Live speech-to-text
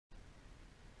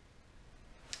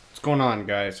going on,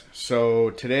 guys?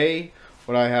 So today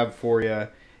what I have for you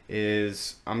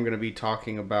is I'm going to be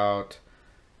talking about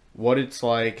what it's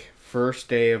like first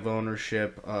day of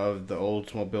ownership of the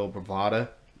Oldsmobile Bravda.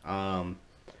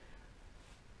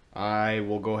 I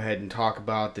will go ahead and talk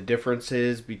about the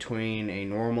differences between a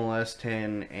normal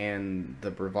S10 and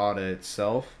the Bravda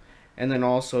itself, and then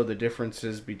also the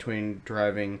differences between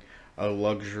driving a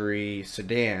luxury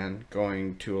sedan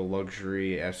going to a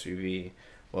luxury SUV.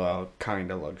 Well,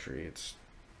 kind of luxury. It's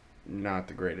not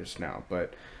the greatest now,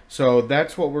 but so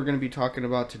that's what we're going to be talking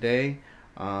about today.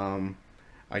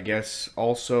 I guess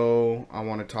also I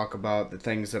want to talk about the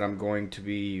things that I'm going to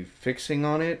be fixing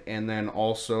on it, and then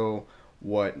also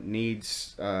what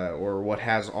needs or what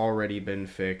has already been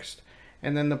fixed,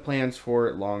 and then the plans for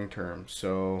it long term.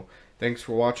 So thanks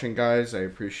for watching, guys. I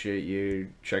appreciate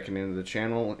you checking into the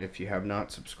channel. If you have not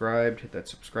subscribed, hit that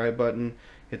subscribe button.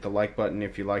 Hit the like button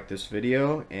if you like this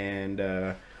video, and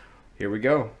here we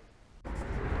go.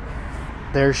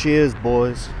 There she is,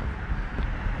 boys.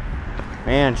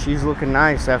 Man, she's looking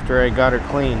nice after I got her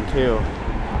clean too.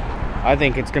 I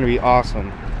think it's gonna be awesome.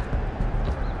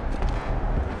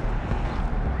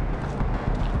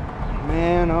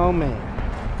 Man, oh man.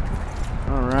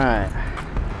 Alright.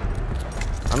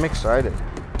 I'm excited.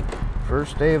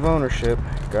 First day of ownership.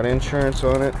 Got insurance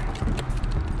on it.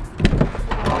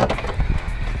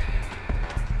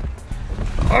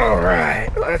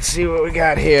 Alright, let's see what we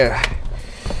got here.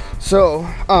 So,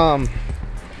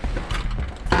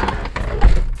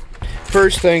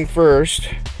 first thing first,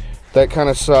 that kind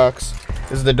of sucks,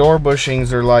 is the door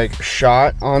bushings are like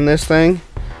shot on this thing.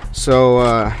 So,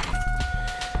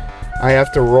 I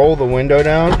have to roll the window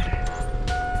down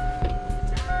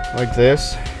like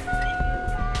this.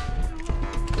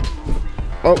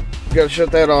 Oh, gotta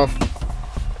shut that off.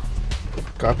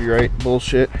 Copyright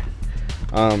bullshit.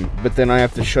 But then I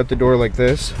have to shut the door like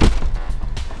this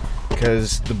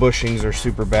because the bushings are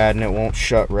super bad and it won't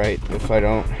shut right if I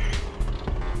don't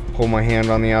pull my hand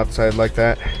on the outside like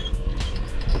that.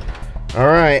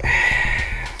 Alright,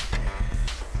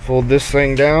 fold this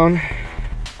thing down.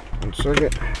 One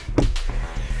second.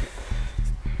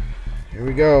 Here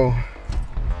we go.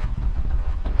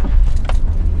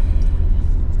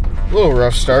 A little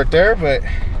rough start there, but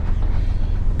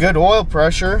good oil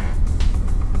pressure.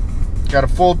 Got a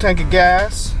full tank of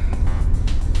gas.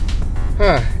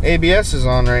 Huh, ABS is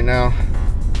on right now.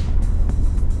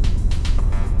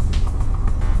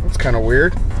 That's kind of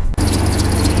weird.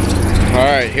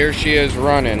 Alright, here she is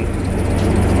running.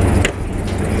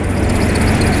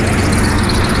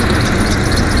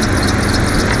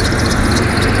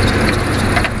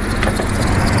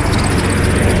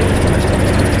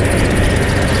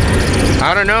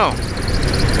 I don't know.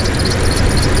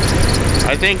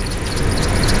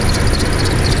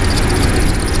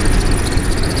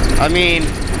 I mean,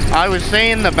 I was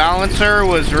saying the balancer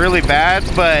was really bad,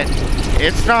 but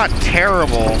it's not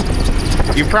terrible.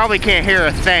 You probably can't hear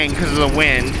a thing because of the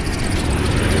wind.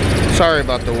 Sorry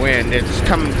about the wind, it's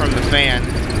coming from the fan.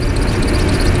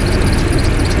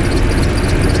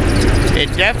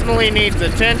 It definitely needs a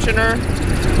tensioner,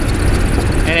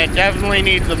 and it definitely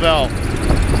needs a belt.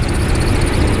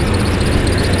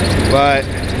 But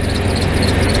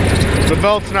the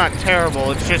belt's not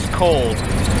terrible, it's just cold.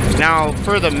 Now,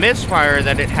 for the misfire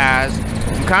that it has,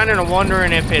 I'm kind of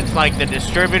wondering if it's like the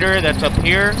distributor that's up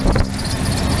here,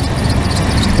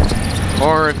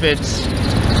 or if it's,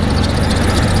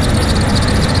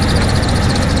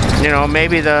 you know,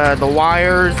 maybe the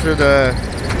wires or the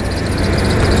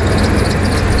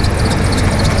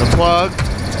plug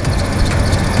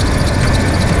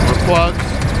or plugs.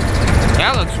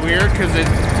 That looks weird because it,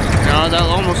 you know, that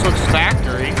almost looks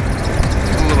factory.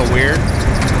 It's a little weird.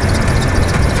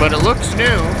 But it looks new.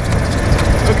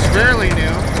 Looks fairly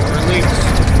new, or at least,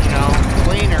 you know,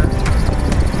 cleaner.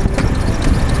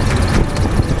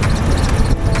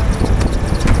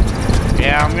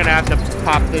 Yeah, I'm gonna have to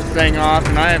pop this thing off,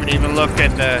 and I haven't even looked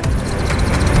at the.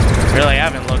 Really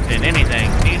haven't looked at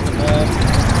anything. Needs the bulb.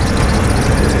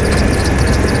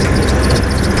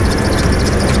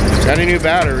 Got a new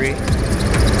battery.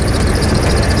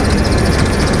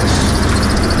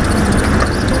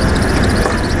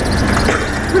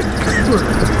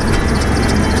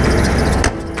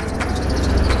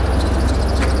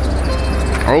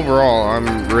 Overall,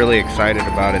 I'm really excited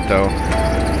about it though.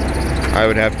 I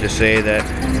would have to say that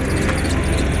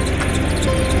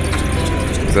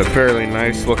it's a fairly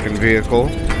nice looking vehicle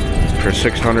for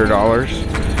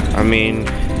 $600. I mean,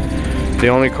 the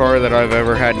only car that I've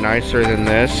ever had nicer than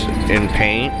this in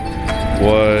paint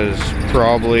was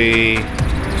probably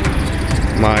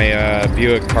my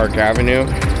Buick Park Avenue.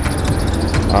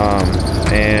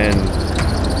 And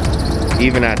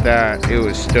even at that, it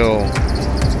was still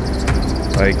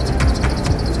like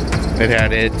it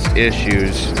had its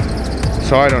issues.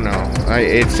 So I don't know.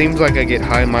 It seems like I get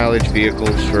high mileage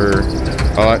vehicles for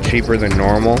a lot cheaper than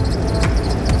normal.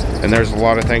 And there's a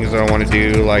lot of things that I want to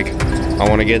do, like I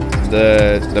want to get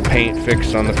the paint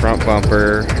fixed on the front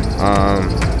bumper,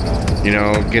 you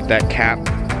know, get that cap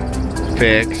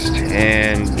fixed,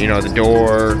 and you know, the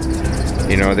door,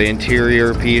 you know, the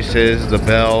interior pieces, the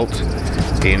belt,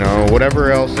 you know,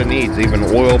 whatever else it needs, even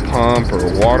oil pump or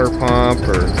water pump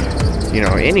or, you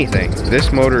know, anything.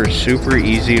 This motor is super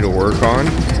easy to work on,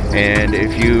 and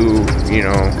if you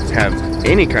know, have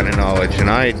any kind of knowledge,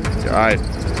 and I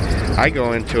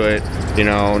go into it, you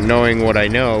know, knowing what I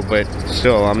know, but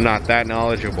still I'm not that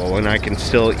knowledgeable, and I can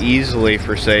still easily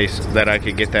foresee that I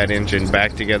could get that engine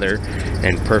back together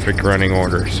in perfect running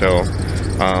order. So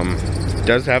it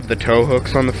does have the tow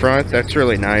hooks on the front. That's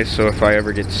really nice, so if I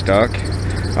ever get stuck,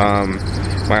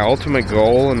 my ultimate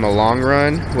goal in the long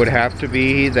run would have to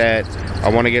be that I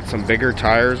want to get some bigger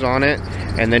tires on it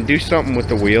and then do something with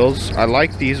the wheels. I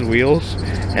like these wheels,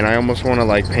 and I almost want to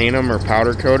like paint them or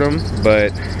powder coat them,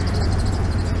 but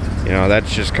you know,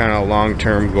 that's just kind of a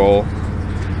long-term goal.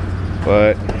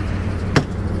 But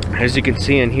as you can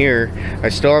see in here, I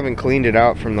still haven't cleaned it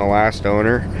out from the last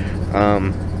owner,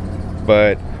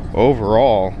 but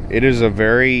overall it is a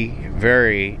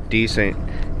very decent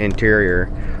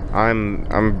interior.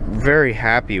 I'm very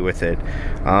happy with it.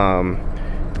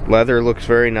 Leather looks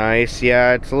very nice.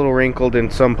 Yeah, it's a little wrinkled in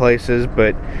some places,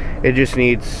 but it just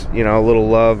needs, you know, a little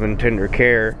love and tender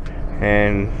care,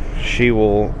 and she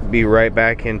will be right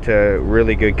back into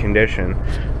really good condition.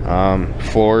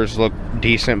 Floors look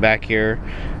decent back here.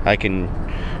 I can,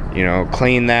 you know,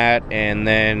 clean that and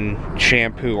then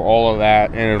shampoo all of that,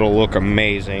 and it'll look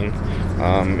amazing.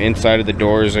 Inside of the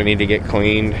doors I need to get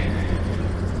cleaned.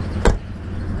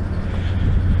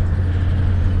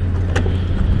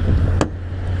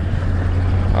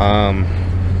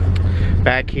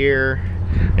 Back here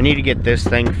I need to get this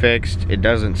thing fixed. It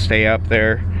doesn't stay up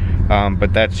there,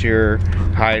 but that's your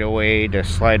hideaway to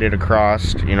slide it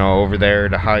across, you know, over there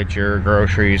to hide your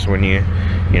groceries when you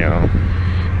know,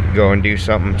 go and do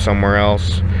something somewhere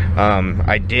else.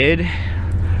 I did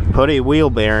put a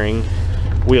wheel bearing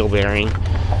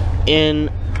in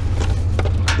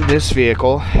this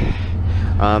vehicle.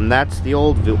 That's the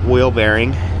old wheel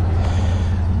bearing.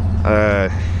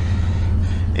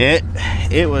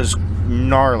 It was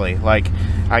gnarly. Like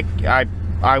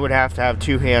I would have to have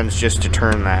two hands just to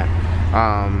turn that.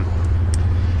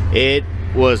 It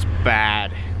was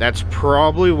bad. That's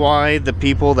probably why the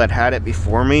people that had it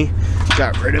before me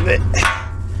got rid of it.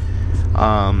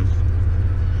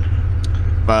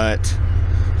 But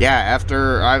yeah,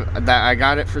 after I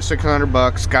got it for 600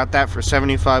 bucks, got that for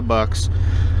 75 bucks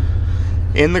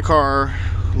in the car,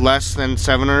 less than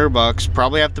 700 bucks.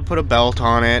 Probably have to put a belt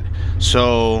on it.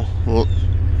 So,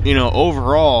 you know,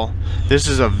 overall this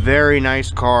is a very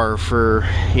nice car for,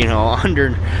 you know,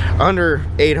 under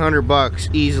 800 bucks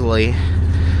easily,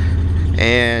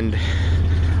 and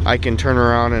I can turn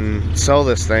around and sell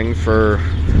this thing for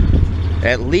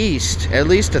at least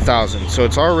 1,000. So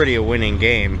it's already a winning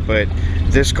game. But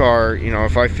this car, you know,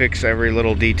 if I fix every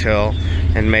little detail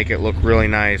and make it look really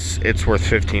nice, it's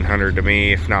worth 1,500 to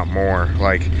me, if not more.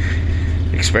 Like,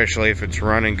 especially if it's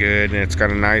running good and it's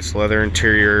got a nice leather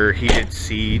interior, heated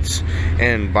seats.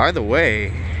 And by the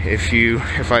way,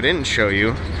 if I didn't show you,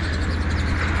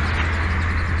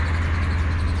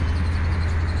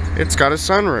 it's got a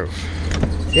sunroof.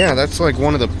 Yeah, that's like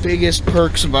one of the biggest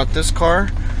perks about this car,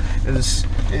 is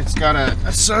it's got a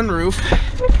sunroof.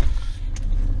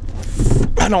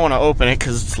 I don't want to open it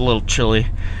because it's a little chilly,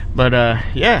 but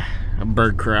yeah, a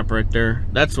bird crap right there.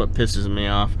 That's what pisses me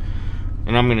off.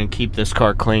 And I'm gonna keep this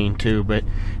car clean too. But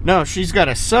no, she's got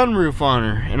a sunroof on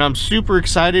her, and I'm super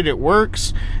excited. It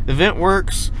works. The vent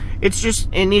works. It's just,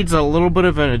 it needs a little bit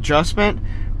of an adjustment,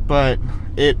 but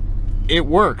it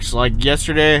works. Like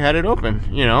yesterday I had it open,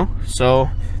 you know,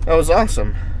 so that was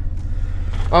awesome.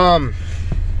 One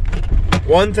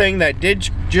thing that did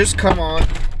just come on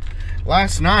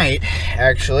last night,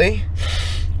 actually,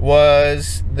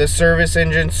 was the service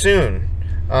engine soon.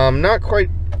 Not quite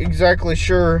exactly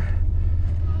sure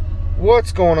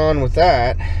what's going on with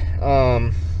that,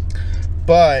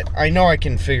 but I know I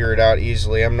can figure it out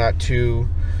easily. I'm not too,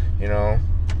 you know,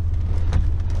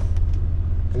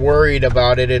 worried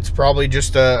about it. It's probably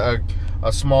just a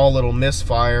small little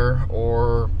misfire,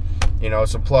 or, you know,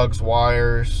 some plugs,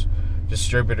 wires,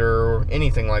 distributor, or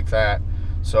anything like that.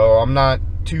 So I'm not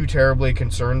too terribly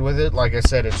concerned with it. Like I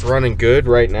said, it's running good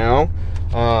right now.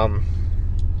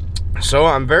 So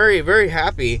I'm very, very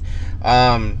happy.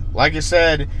 Like I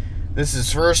said, this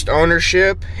is first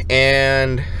ownership,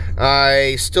 and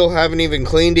I still haven't even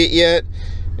cleaned it yet.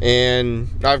 And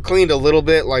I've cleaned a little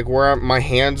bit, like where my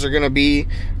hands are gonna be.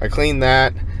 I cleaned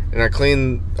that, and I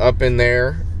cleaned up in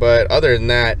there. But other than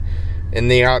that, in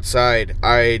the outside,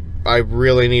 I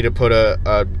really need to put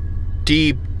a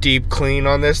deep clean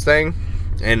on this thing,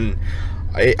 and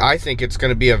I think it's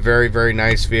gonna be a very, very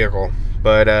nice vehicle.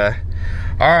 But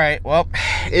all right, well,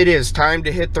 it is time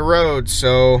to hit the road.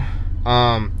 So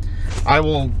I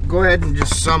will go ahead and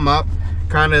just sum up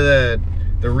kind of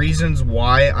the reasons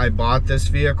why I bought this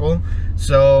vehicle.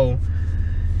 So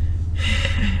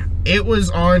it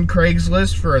was on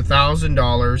Craigslist for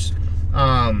 $1,000.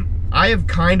 I have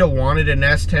kind of wanted an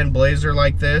S10 Blazer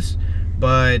like this,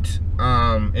 but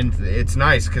and it's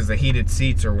nice because the heated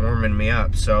seats are warming me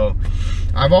up. So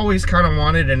I've always kind of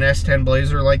wanted an S10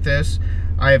 Blazer like this.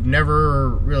 I have never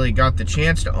really got the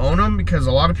chance to own them because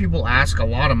a lot of people ask a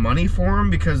lot of money for them,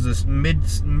 because this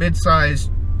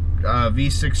mid-sized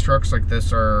V6 trucks like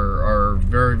this are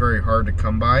very, very hard to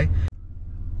come by.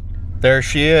 There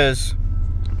she is.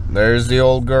 There's the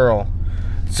old girl.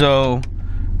 So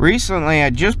recently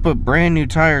I just put brand new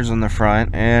tires on the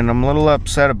front, and I'm a little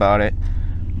upset about it,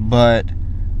 but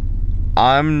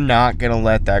I'm not gonna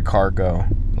let that car go.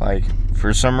 Like,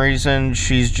 for some reason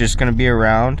she's just gonna be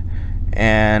around,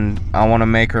 and I want to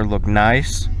make her look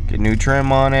nice, get new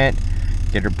trim on it,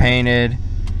 get her painted,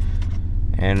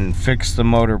 and fix the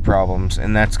motor problems,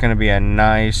 and that's going to be a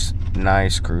nice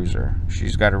cruiser.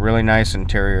 She's got a really nice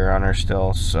interior on her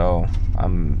still, so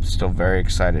I'm still very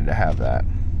excited to have that.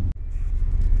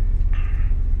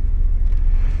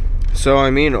 So I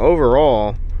mean,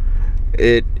 overall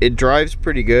it drives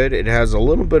pretty good. It has a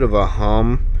little bit of a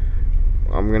hum.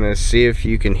 I'm gonna see if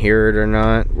you can hear it or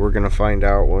not. We're gonna find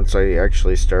out once I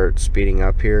actually start speeding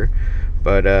up here.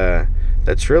 But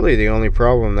that's really the only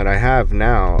problem that I have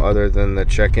now, other than the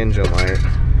check engine light.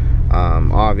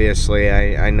 Obviously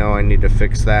I know I need to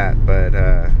fix that, but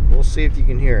we'll see if you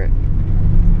can hear it.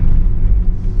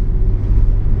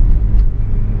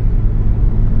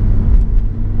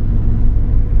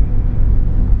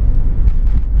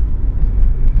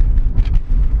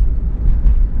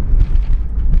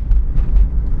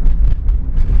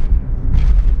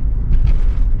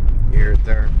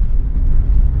 There.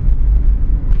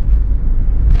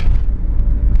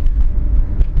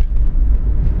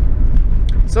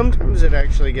 Sometimes it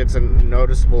actually gets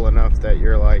noticeable enough that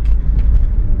you're like,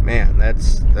 man,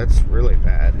 that's really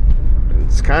bad. And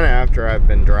it's kind of after I've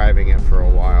been driving it for a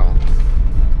while.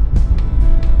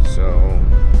 So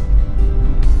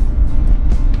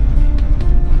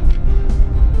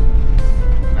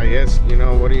I guess, you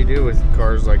know, what do you do with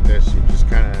cars like this? You just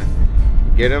kind of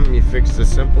get them, you fix the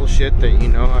simple shit that you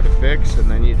know how to fix, and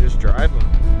then you just drive them.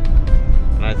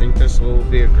 And I think this will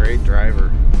be a great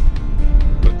driver.